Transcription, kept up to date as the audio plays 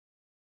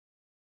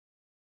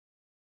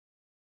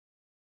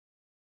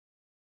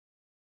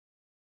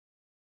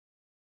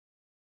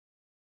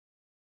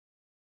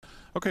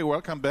Okay,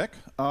 welcome back.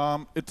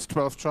 It's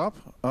 12 sharp.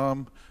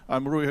 I'm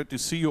really happy to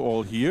see you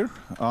all here.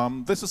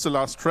 This is the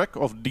last track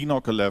of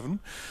DENOG 11.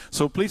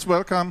 So please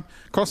welcome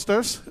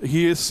Kostas.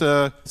 He is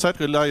a site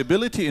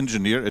reliability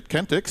engineer at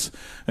Kentik,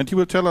 and he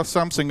will tell us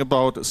something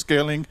about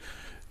scaling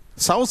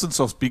thousands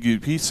of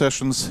BGP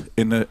sessions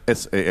in a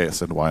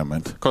SaaS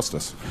environment.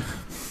 Kostas.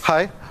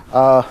 Hi,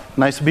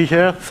 nice to be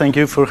here. Thank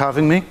you for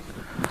having me.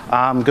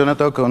 I'm going to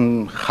talk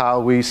on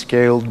how we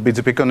scaled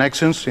BGP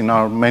connections in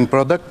our main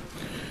product,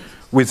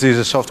 which is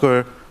a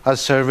software as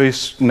a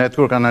service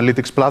network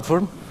analytics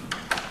platform.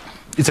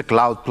 It's a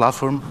cloud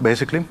platform,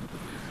 basically.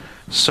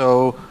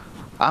 So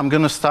I'm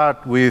going to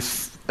start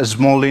with a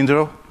small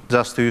intro,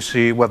 just to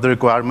see what the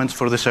requirements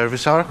for the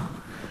service are.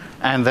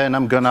 And then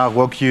I'm going to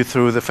walk you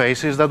through the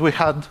phases that we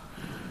had,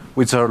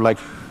 which are like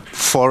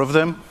 4 of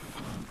them.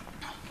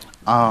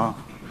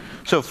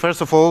 So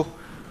first of all,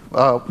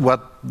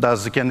 what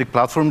does the Kentik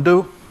platform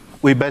do?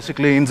 We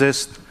basically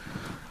ingest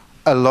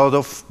a lot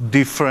of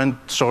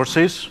different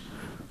sources,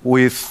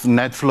 with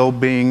NetFlow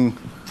being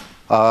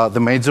the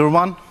major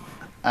one.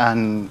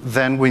 And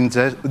then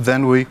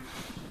we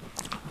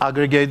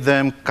aggregate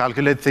them,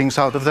 calculate things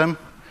out of them,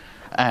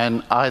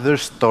 and either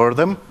store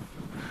them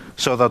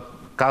so that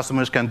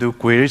customers can do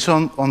queries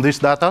on this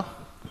data,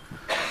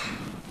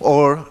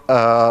 or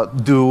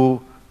do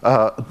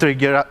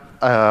trigger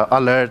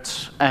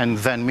alerts and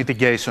then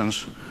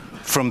mitigations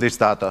from this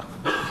data.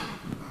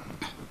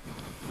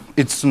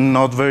 It's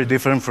not very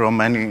different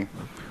from any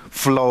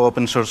Flow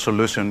open source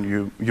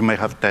solution you may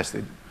have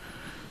tested.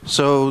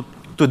 So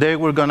today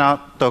we're going to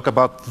talk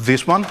about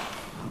this one,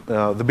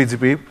 the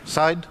BGP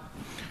side.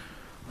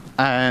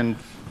 And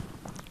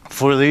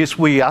for this,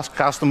 we ask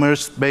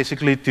customers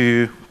basically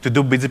to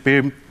do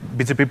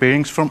BGP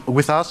peerings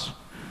with us.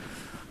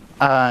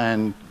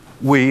 And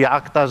we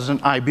act as an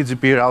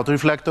iBGP route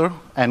reflector,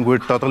 and we're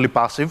totally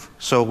passive,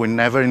 so we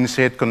never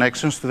initiate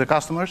connections to the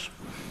customers.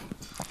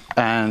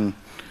 And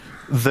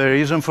the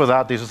reason for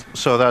that is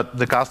so that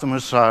the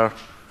customers have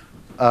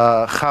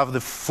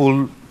the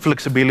full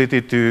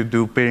flexibility to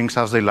do peerings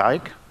as they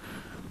like.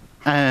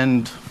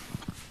 And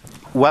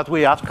what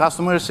we ask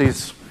customers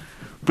is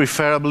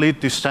preferably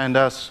to send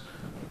us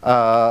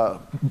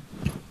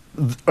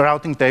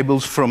routing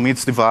tables from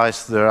each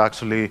device they're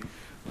actually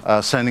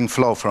sending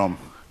flow from,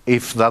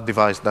 if that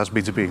device does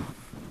BGP.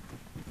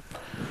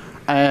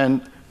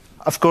 And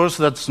of course,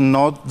 that's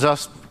not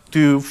just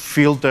to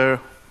filter,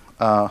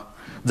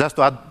 just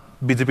to add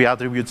BGP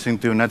attributes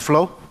into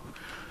NetFlow.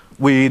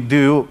 We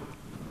do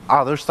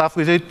other stuff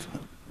with it,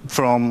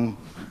 from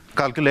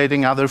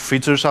calculating other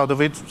features out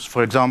of it.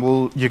 For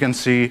example, you can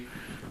see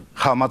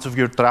how much of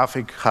your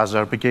traffic has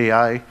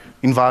RPKI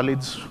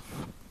invalids,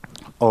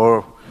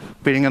 or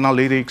peering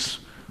analytics,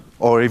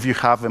 or if you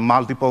have a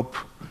multi-pop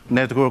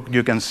network,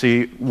 you can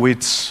see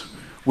which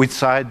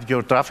side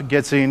your traffic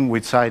gets in,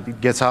 which side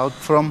it gets out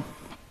from,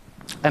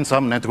 and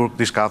some network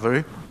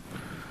discovery.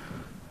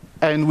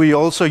 And we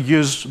also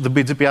use the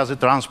BGP as a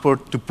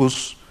transport to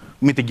push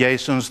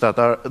mitigations that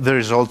are the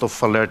result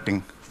of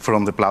alerting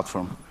from the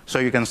platform. So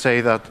you can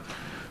say that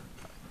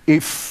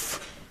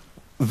if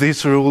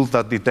this rule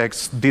that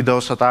detects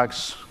DDoS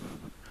attacks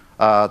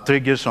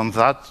triggers on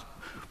that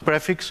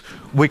prefix,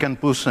 we can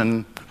push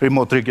a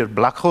remote trigger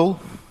black hole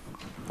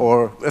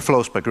or a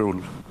Flowspec rule.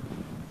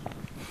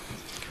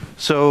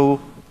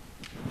 So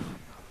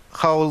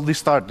how all this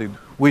started?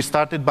 We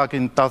started back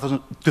in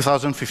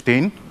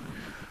 2015.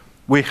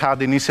 We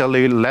had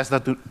initially less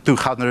than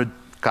 200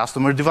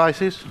 customer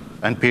devices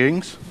and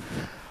peerings.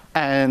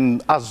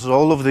 And as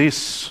all of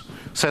this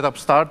setup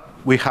started,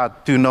 we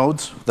had 2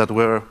 nodes that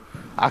were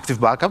active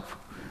backup,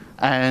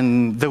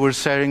 and they were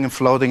sharing a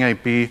floating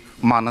IP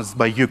managed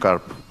by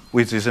UCARP,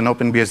 which is an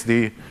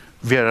OpenBSD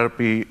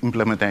VRRP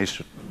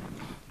implementation.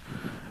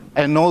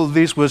 And all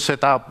this was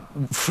set up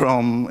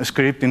from a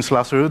script in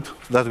 /root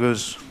that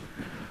was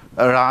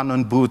run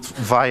on boot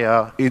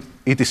via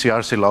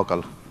etcrc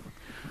local.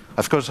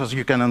 Of course, as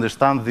you can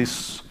understand,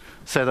 this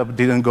setup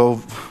didn't go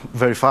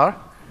very far.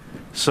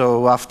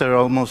 So after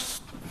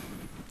almost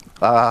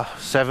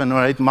 7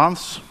 or 8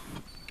 months,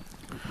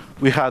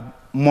 we had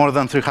more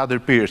than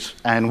 300 peers,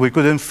 and we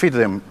couldn't fit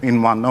them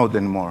in one node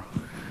anymore.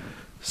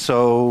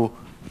 So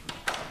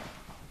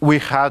we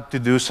had to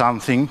do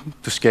something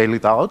to scale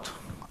it out.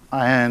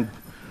 And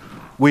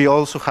we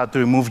also had to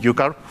remove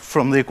UCARP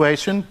from the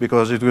equation,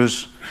 because it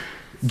was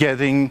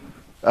getting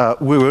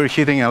we were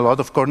hitting a lot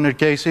of corner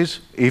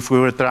cases if we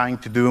were trying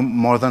to do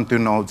more than 2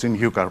 nodes in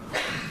UCARP.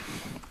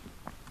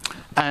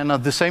 And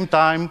at the same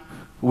time,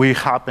 we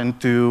happened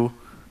to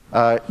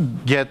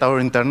get our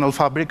internal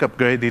fabric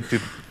upgraded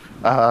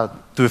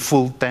to a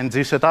full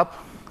 10G setup.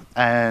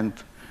 And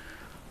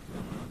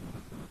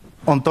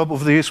on top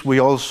of this, we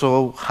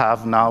also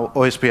have now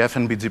OSPF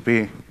and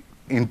BGP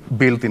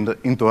built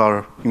into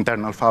our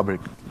internal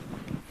fabric.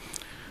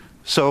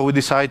 So we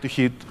decided to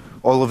hit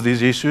all of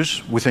these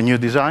issues with a new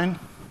design.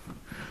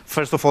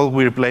 First of all,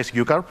 we replaced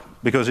UCARP,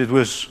 because it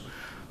was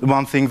the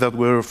one thing that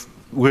we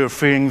were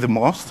fearing the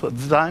most at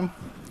the time.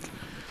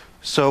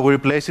 So we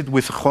replaced it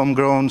with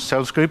homegrown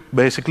shell script,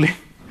 basically,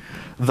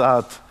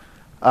 that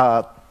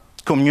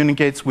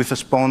communicates with a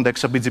spawned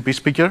XBGP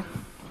speaker.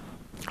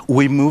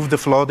 We move the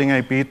floating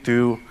IP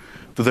to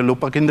the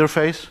loopback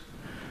interface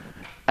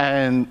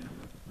and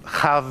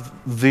have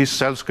this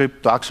shell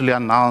script to actually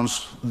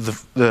announce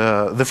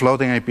the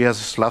floating IP as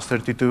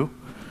 /32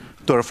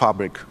 to our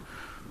fabric.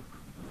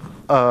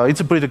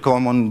 It's a pretty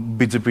common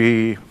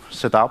BGP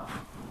setup.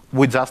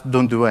 We just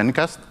don't do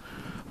encast.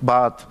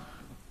 But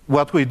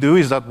what we do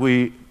is that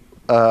we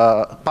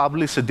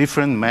publish a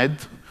different MED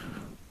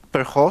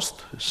per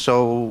host.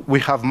 So we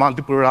have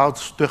multiple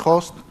routes to a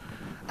host.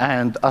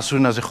 And as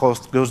soon as a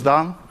host goes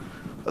down,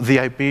 the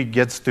IP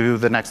gets to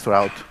the next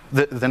route.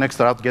 The next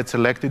route gets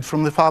selected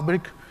from the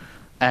fabric.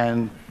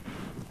 And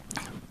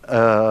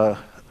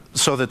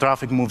so the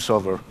traffic moves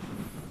over.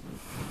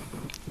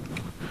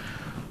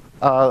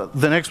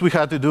 The next we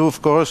had to do,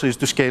 of course, is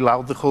to scale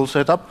out the whole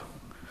setup.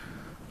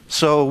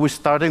 So we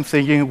started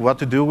thinking what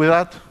to do with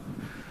that.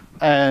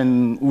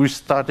 And we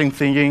started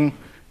thinking,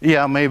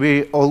 yeah,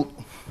 maybe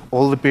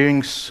all the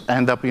peerings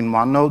end up in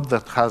one node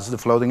that has the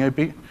floating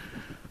IP,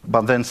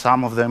 but then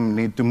some of them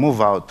need to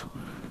move out.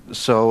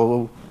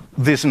 So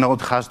this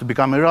node has to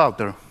become a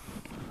router.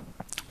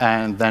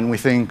 And then we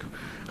think,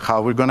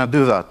 how we're going to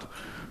do that?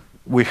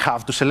 We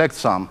have to select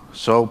some,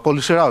 so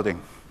policy routing.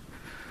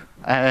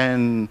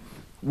 And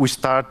we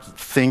start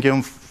thinking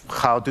of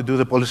how to do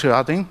the policy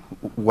routing,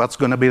 what's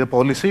going to be the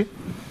policy.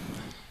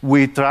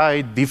 We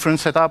try different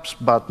setups,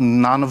 but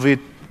none of it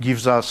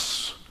gives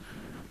us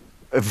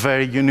a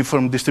very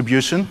uniform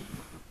distribution.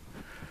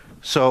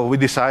 So we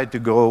decided to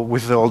go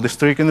with the oldest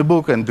trick in the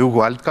book and do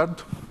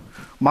wildcard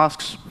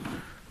masks,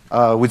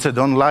 which I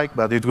don't like,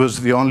 but it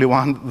was the only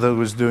one that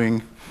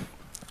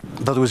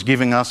was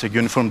giving us a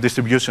uniform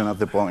distribution at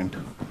the point.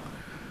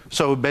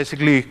 So we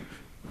basically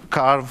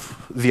carve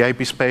the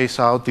IP space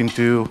out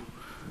into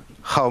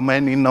how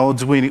many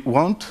nodes we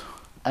want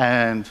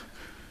and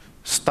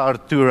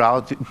start to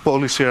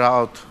policy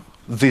route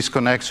these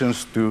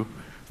connections to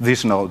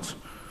these nodes.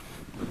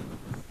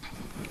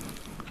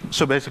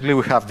 So basically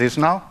we have this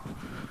now.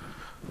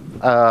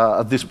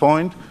 At this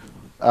point,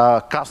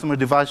 customer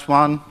device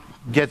 1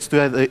 gets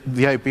to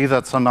the IP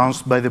that's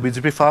announced by the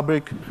BGP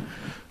fabric,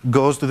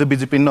 goes to the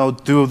BGP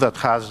node 2 that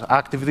has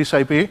active this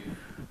IP,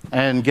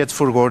 and gets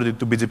forwarded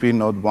to BGP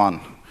node 1.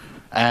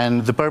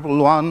 And the purple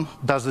one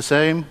does the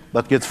same,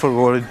 but gets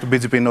forwarded to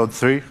BGP node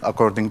 3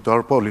 according to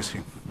our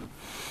policy.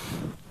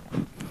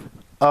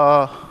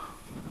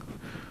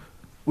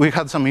 We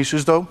had some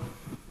issues, though.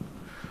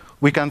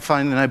 We can't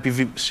find an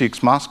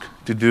IPv6 mask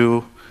to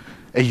do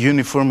a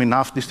uniform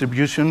enough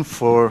distribution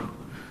for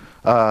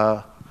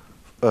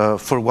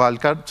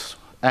wildcards.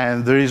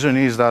 And the reason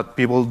is that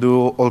people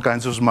do all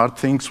kinds of smart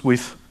things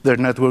with their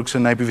networks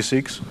in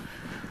IPv6.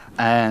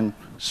 And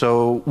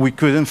so we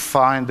couldn't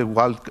find a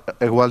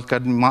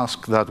wildcard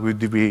mask that would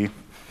be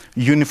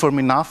uniform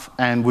enough,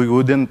 and we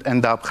wouldn't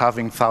end up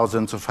having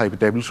thousands of IP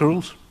tables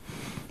rules.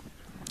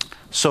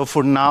 So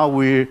for now,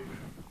 we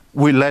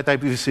let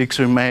IPv6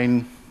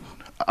 remain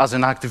as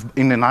in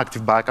an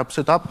active backup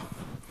setup.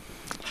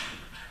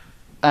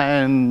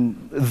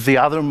 And the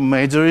other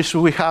major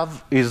issue we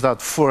have is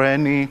that for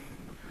any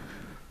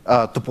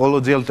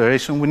topology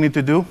alteration we need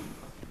to do,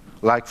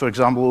 like, for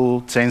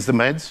example, change the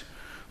MEDs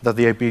that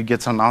the IP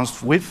gets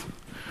announced with,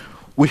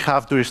 we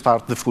have to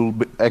restart the full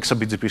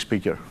XBGP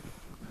speaker.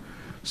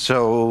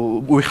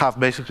 So we have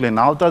basically an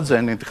outage,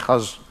 and it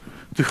has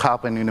to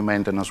happen in a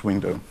maintenance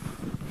window.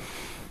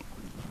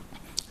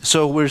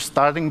 So we're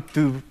starting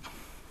to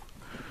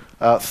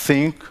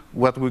think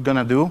what we're going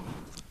to do.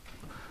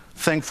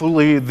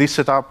 Thankfully, this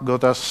setup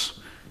got us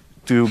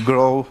to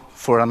grow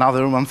for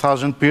another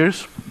 1,000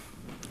 peers.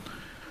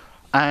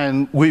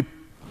 And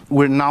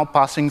we're now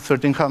passing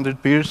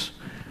 1,300 peers,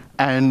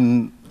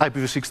 and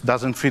IPv6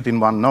 doesn't fit in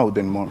one node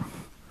anymore,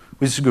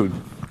 which is good.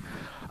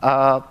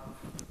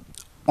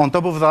 On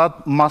top of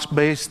that,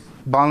 mask-based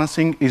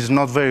balancing is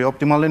not very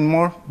optimal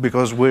anymore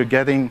because we're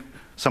getting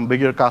some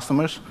bigger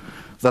customers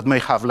that may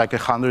have like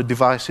 100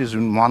 devices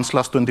in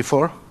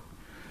 1/24.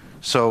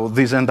 So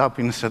these end up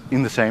in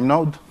the same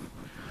node.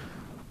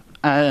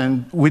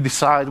 And we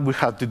decided we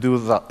had to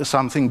do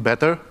something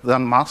better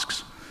than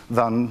masks,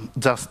 than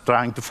just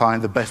trying to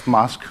find the best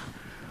mask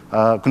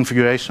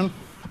configuration.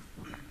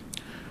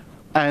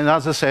 And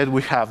as I said,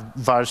 we have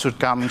various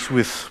shortcomings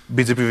with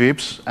BGP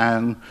VIPs,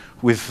 and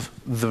with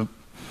the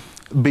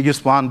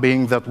biggest one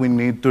being that we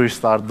need to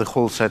restart the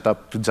whole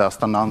setup to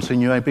just announce a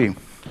new IP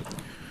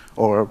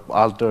or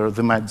alter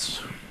the MEDs.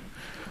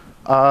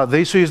 The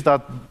issue is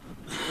that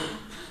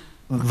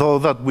though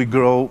that we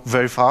grow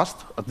very fast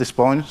at this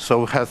point, so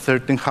we have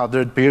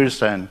 1,300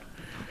 peers, and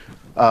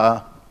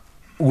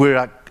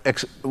we're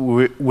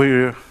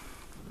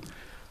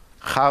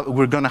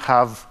going to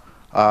have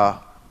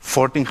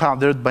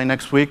 1,400 by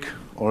next week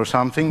or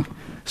something.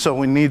 So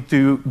we need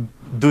to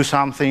do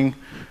something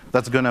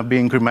that's going to be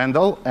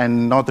incremental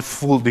and not a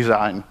full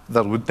design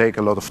that would take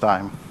a lot of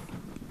time.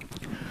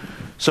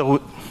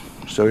 So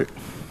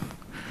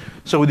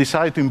we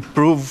decided to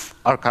improve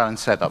our current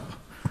setup.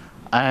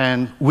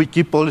 And we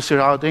keep policy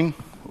routing.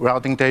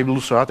 routing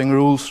tables, routing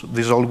rules,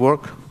 these all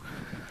work.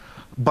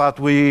 But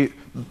we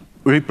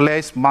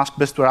replace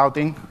mask-based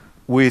routing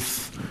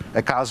with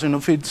a cousin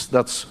of it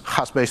that's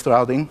hash-based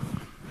routing.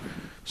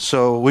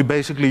 So we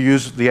basically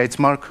use the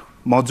HMark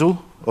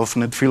module of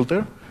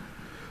NetFilter,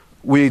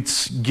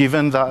 which,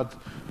 given that,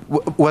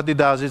 what it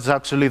does is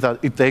actually that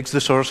it takes the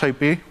source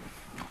IP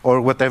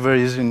or whatever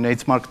is in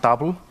HMark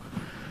tuple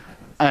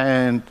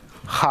and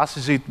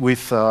hashes it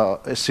with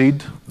a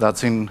seed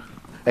that's in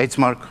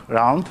HMark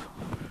round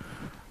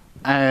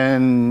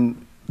and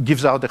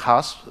gives out a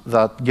hash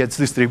that gets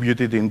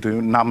distributed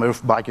into number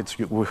of buckets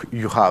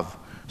you have.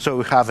 So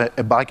we have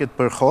a bucket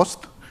per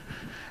host,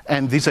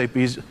 and these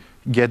IPs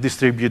get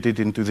distributed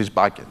into these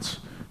buckets.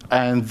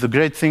 And the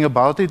great thing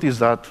about it is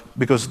that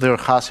because they're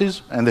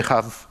hashes and they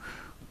have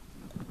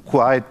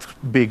quite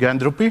big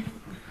entropy,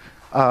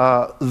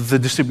 the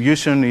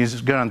distribution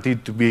is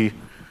guaranteed to be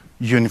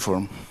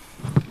uniform.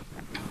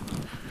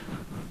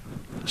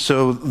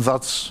 So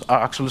that's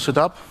our actual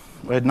setup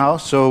right now.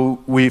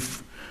 So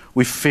we've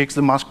fixed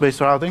the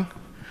mask-based routing,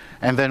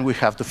 and then we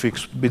have to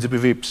fix BGP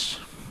VIPs.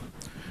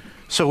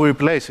 So we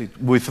replace it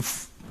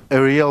with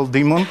a real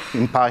daemon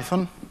in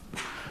Python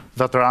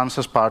that runs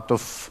as part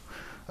of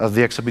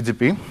the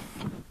exaBGP.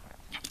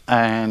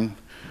 And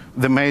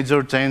the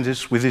major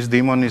changes with this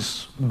daemon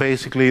is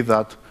basically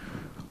that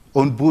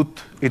on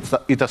boot,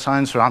 it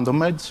assigns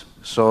random edge.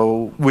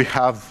 So we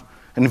have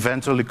an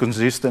eventually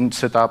consistent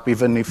setup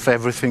even if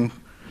everything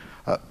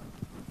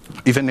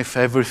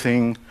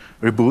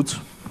reboots.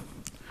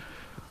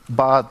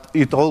 But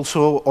it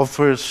also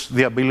offers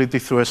the ability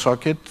through a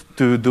socket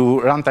to do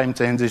runtime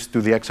changes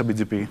to the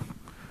exaBGP.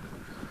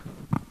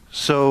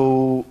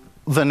 So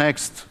the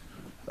next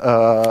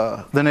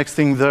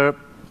thing there,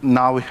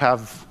 now we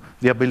have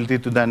the ability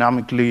to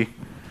dynamically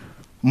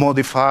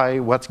modify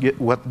what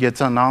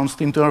gets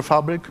announced into our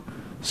fabric.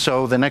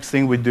 So the next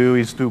thing we do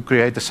is to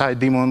create a side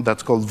daemon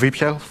that's called VIP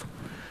Health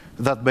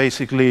that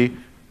basically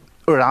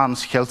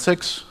runs health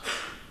checks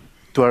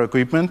to our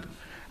equipment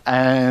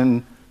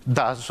and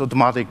does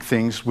automatic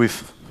things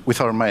with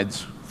our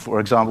meds. For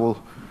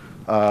example,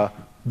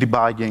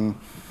 debugging,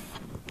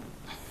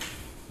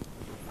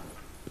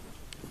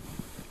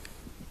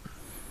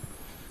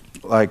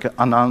 like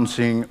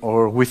announcing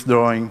or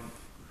withdrawing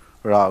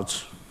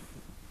routes.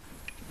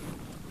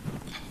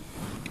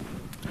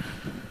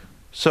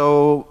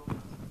 So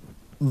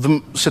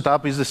the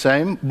setup is the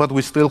same, but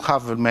we still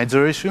have a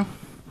major issue.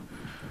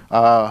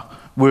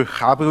 We're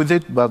happy with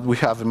it, but we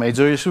have a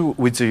major issue,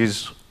 which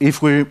is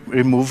if we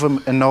remove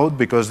a node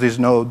because this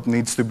node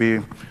needs to be,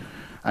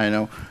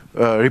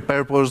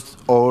 repurposed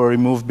or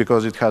removed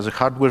because it has a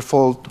hardware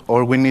fault,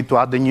 or we need to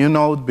add a new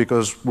node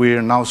because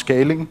we're now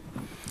scaling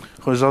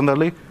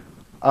horizontally,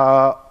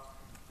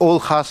 all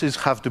hashes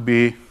have to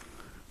be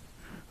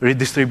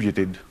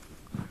redistributed,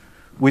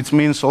 which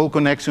means all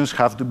connections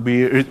have to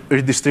be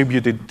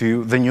redistributed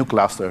to the new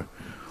cluster,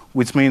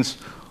 which means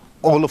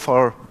all of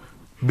our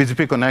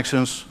BGP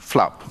connections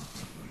flap.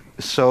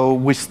 So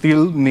we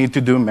still need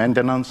to do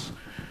maintenance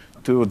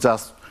to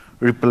just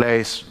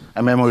replace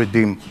a memory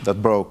DIMM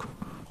that broke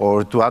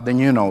or to add a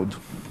new node.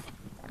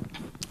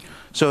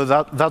 So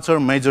that's our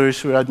major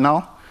issue right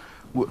now.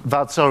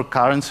 That's our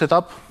current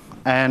setup.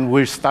 And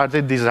we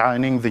started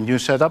designing the new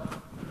setup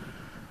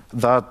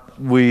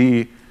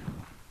where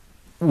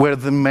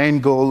the main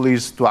goal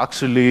is to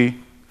actually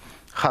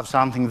have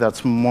something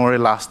that's more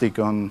elastic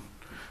on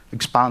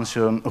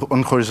expansion,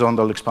 on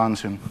horizontal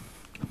expansion.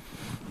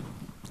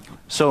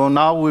 So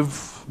now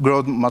we've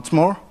grown much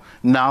more.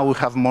 Now we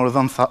have more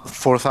than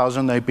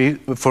 4,000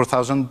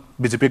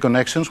 BGP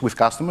connections with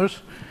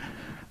customers.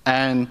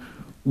 And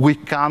we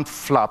can't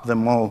flap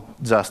them all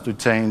just to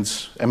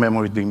change a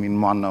memory DIMM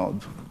in one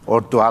node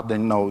or to add a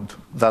node.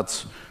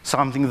 That's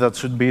something that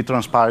should be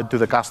transparent to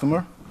the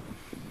customer.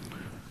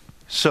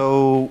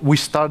 So we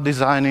start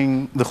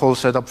designing the whole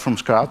setup from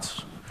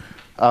scratch.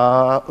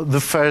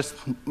 The first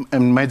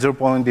and major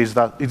point is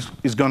that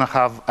it's going to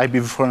have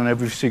IPv4 and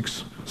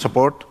IPv6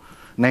 support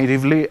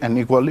natively and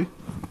equally.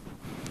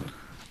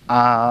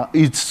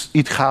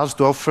 It has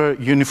to offer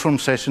uniform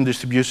session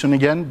distribution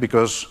again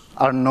because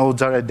our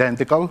nodes are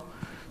identical.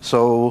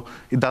 So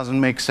it doesn't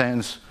make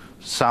sense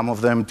some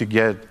of them to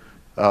get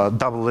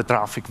double the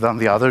traffic than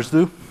the others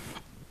do.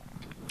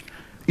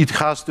 It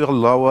has to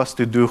allow us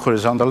to do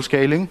horizontal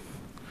scaling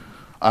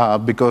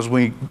because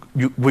we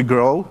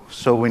grow,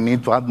 so we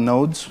need to add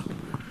nodes.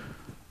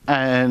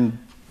 And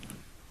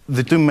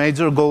the two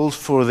major goals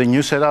for the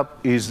new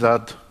setup is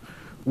that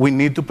we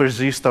need to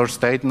persist our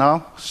state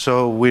now,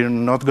 so we're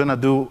not going to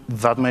do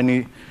that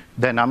many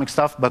dynamic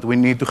stuff, but we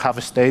need to have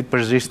a state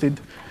persisted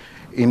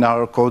in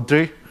our code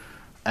tree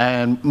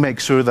and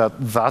make sure that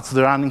that's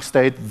the running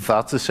state,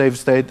 that's the safe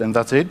state, and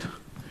that's it.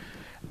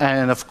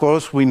 And of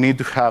course, we need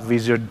to have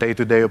easier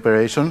day-to-day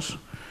operations.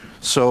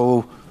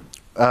 So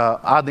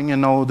adding a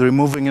node,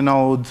 removing a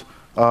node,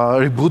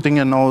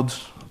 rebooting a node,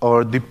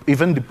 or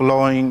even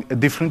deploying a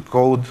different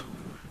code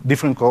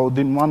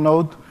in one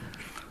node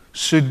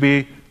should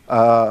be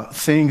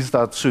things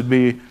that should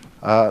be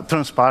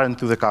transparent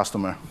to the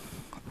customer.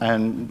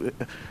 And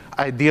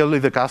ideally,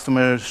 the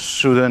customer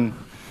shouldn't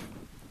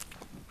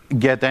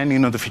get any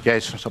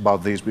notifications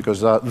about this,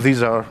 because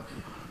these are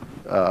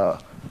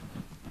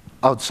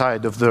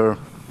outside of their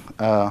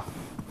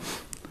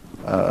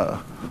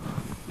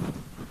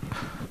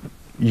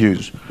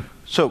use.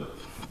 So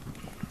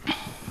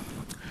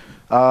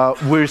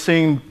we're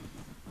seeing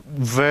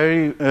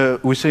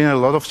a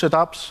lot of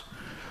setups,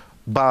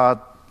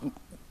 but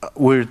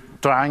we're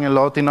trying a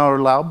lot in our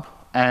lab,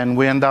 and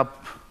we end up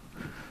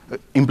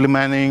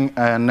implementing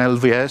an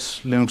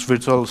LVS, Linux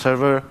Virtual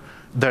Server,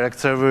 direct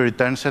server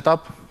return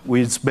setup,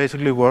 which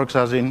basically works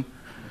as in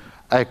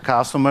a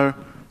customer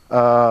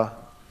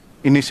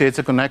initiates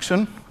a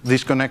connection.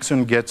 This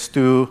connection gets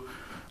to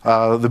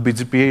the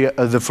BGP,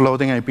 the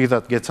floating IP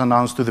that gets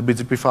announced to the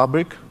BGP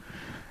fabric,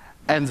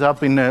 ends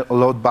up in a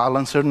load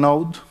balancer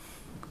node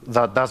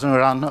that doesn't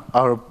run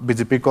our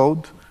BGP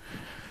code.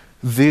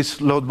 This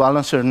load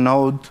balancer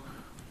node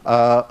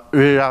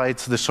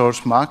rewrites the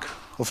source MAC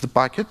of the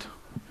packet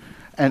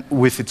and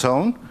with its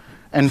own,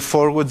 and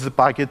forwards the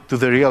packet to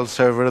the real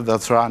server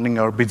that's running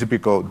our BGP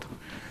code.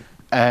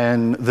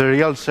 And the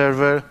real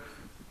server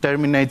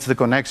terminates the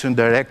connection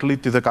directly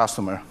to the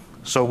customer.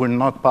 So we're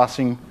not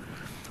passing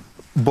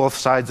both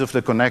sides of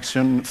the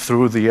connection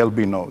through the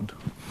LB node.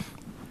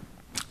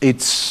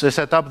 It's a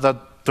setup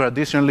that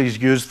traditionally is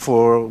used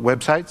for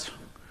websites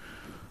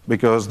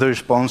because the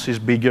response is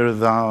bigger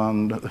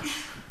than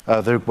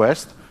the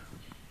request.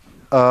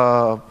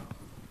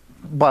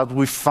 But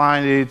we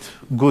find it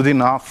good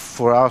enough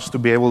for us to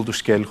be able to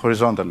scale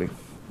horizontally.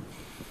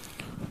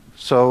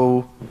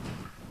 So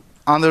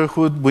under the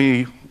hood,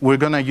 we're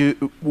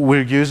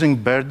using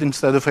BERT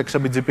instead of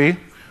ExaBGP.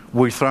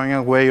 We're throwing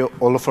away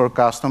all of our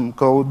custom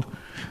code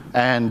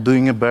and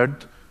doing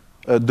BERT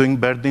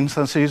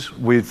instances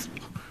with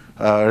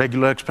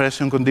regular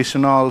expression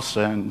conditionals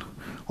and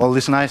all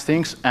these nice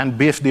things, and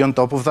BFD on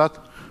top of that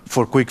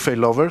for quick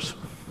failovers.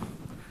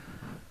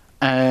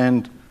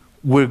 And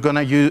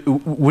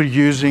we're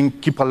using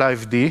Keep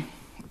Alive D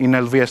in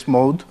LVS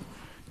mode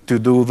to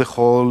do the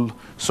whole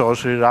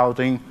source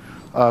rerouting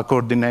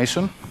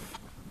coordination.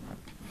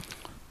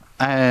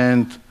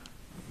 And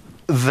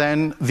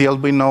then the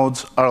LB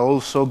nodes are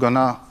also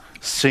gonna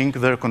sync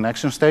their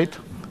connection state,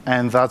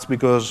 and that's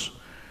because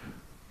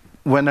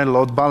when a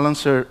load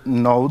balancer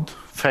node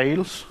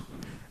fails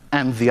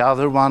and the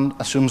other one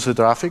assumes the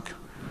traffic,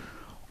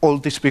 all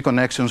TCP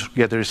connections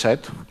get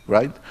reset,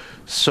 right?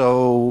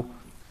 So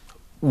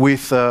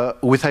with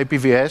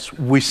IPVS,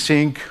 we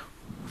sync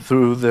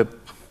through the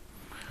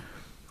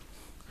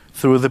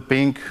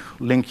pink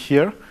link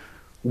here.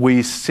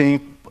 We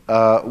sync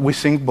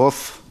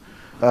both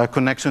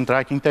connection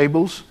tracking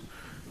tables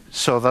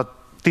so that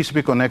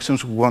TCP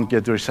connections won't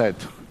get reset.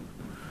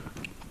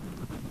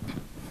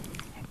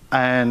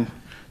 And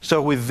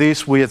so with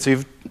this, we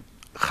achieved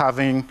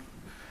having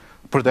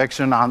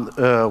protection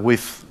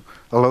with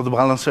a load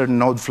balancer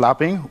node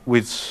flapping,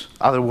 which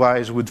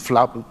otherwise would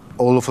flap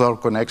all of our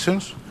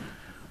connections.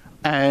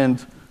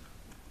 And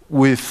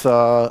with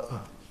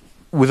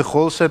the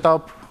whole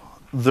setup,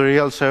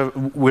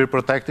 we're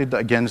protected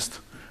against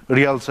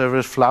real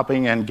servers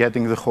flapping and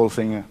getting the whole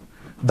thing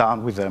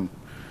down with them.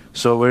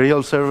 So a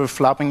real server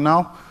flapping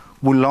now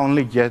will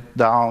only get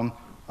down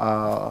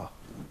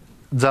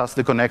just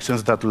the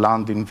connections that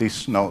land in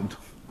this node,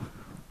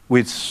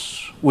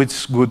 which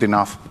is good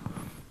enough.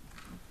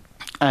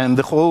 And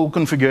the whole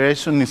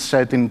configuration is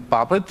set in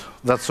Puppet.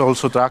 That's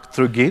also tracked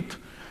through Git,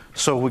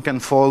 so we can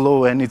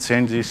follow any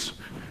changes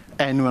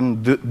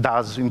anyone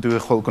does into the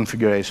whole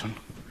configuration.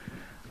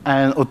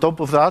 And on top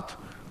of that,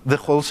 the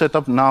whole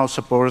setup now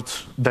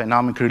supports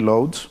dynamic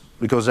reloads,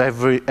 because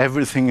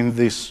everything in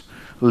this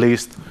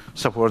list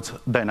supports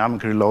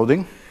dynamic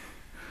reloading.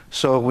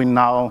 So we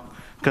now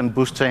can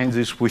boost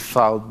changes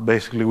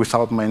basically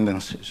without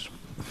maintenances.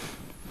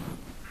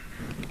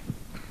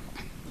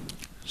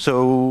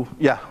 So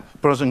yeah,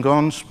 pros and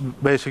cons.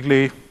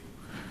 Basically,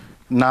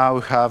 now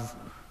we have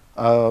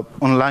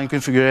online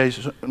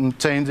configuration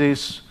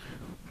changes.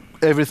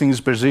 Everything is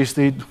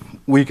persisted.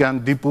 We can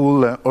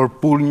depool or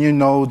pull new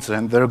nodes,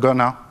 and they're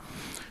gonna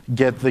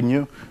get the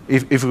new.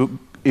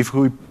 If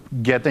we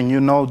get a new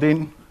node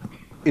in,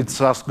 it's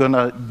just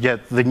gonna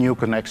get the new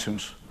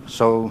connections.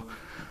 So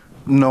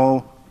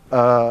no,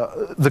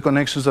 the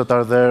connections that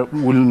are there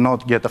will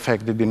not get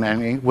affected in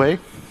any way.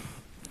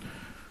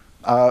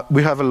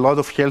 We have a lot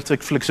of health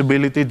check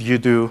flexibility due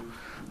to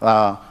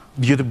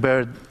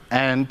BERT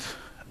and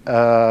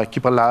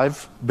Keep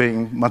Alive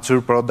being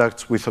mature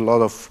products with a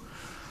lot of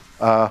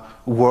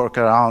work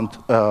around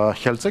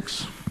health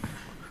checks.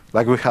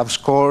 Like we have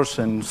scores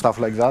and stuff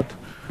like that.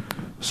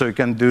 So you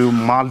can do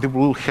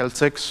multiple health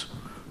checks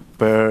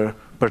per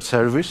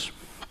service.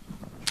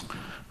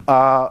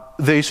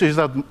 The issue is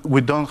that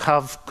we don't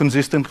have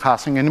consistent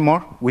hashing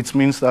anymore, which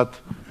means that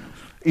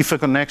if a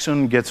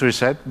connection gets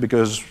reset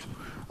because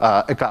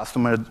a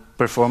customer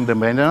performed the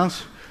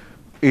maintenance,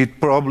 it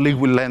probably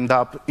will end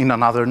up in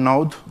another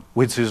node,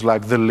 which is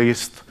like the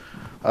least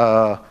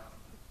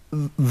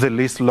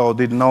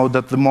loaded node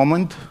at the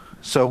moment.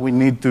 So we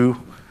need to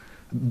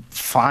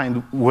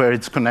find where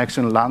its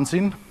connection lands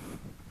in.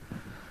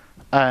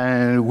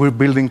 And we're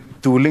building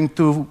tooling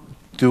to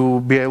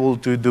be able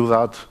to do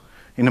that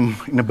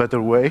in a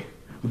better way,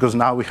 because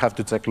now we have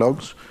to check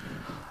logs.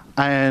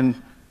 And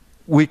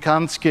we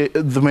can't scale.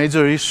 The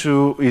major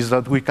issue is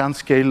that we can't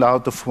scale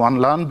out of one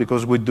LAN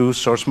because we do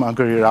source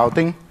market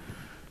rerouting.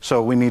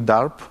 So we need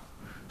DARP.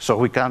 So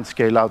we can't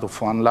scale out of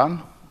one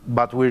LAN.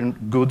 But we're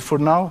good for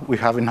now. We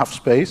have enough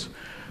space.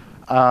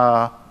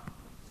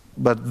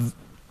 But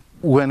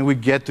when we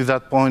get to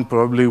that point,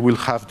 probably we'll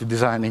have to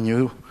design a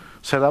new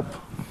setup.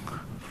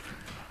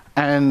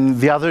 And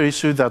the other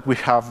issue that we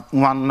have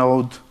one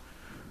node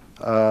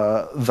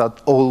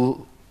that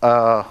all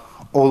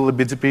the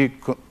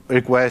BGP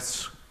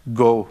requests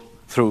go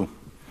through.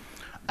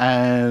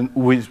 And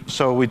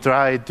so we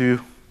try to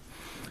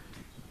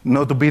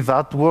not to be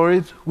that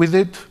worried with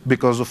it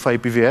because of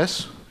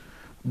IPVS,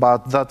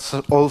 but that's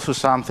also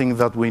something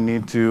that we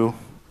need to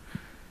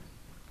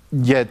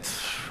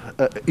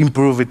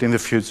improve it in the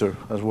future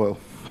as well.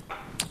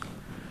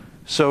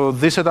 So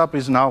this setup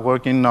is now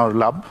working in our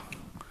lab,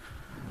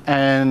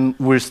 and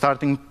we're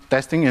starting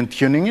testing and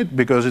tuning it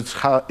because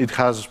it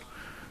has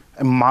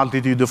a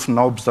multitude of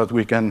knobs that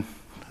we can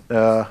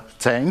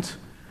change.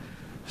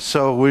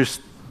 So we're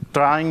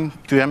trying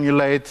to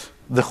emulate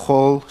the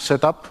whole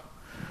setup.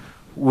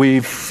 We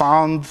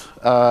found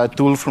a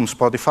tool from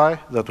Spotify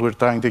that we're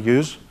trying to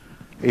use.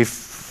 If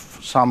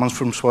someone's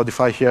from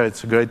Spotify here,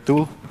 it's a great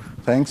tool.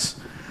 Thanks.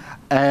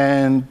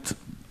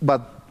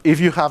 But if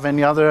you have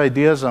any other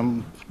ideas,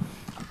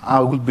 I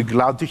would be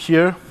glad to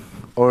hear,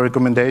 or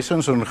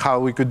recommendations on how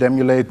we could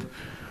emulate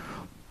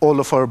all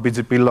of our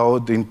BGP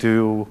load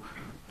into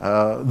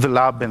the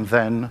lab and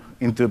then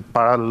into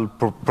parallel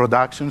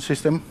production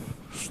system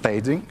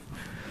staging.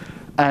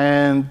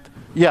 And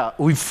yeah,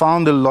 we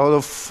found a lot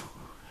of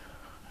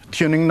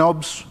tuning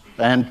knobs,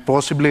 and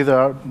possibly there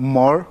are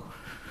more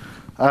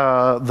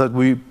that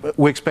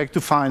we expect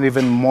to find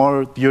even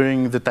more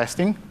during the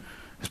testing,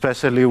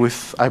 especially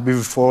with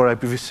IPv4,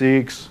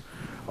 IPv6,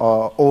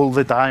 all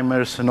the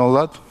timers and all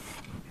that,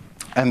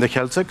 and the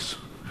health checks.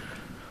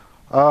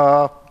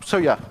 So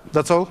yeah,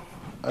 that's all.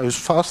 I was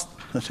fast,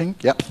 I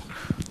think, yeah.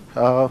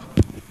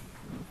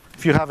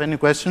 If you have any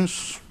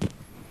questions,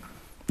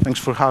 thanks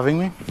for having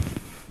me.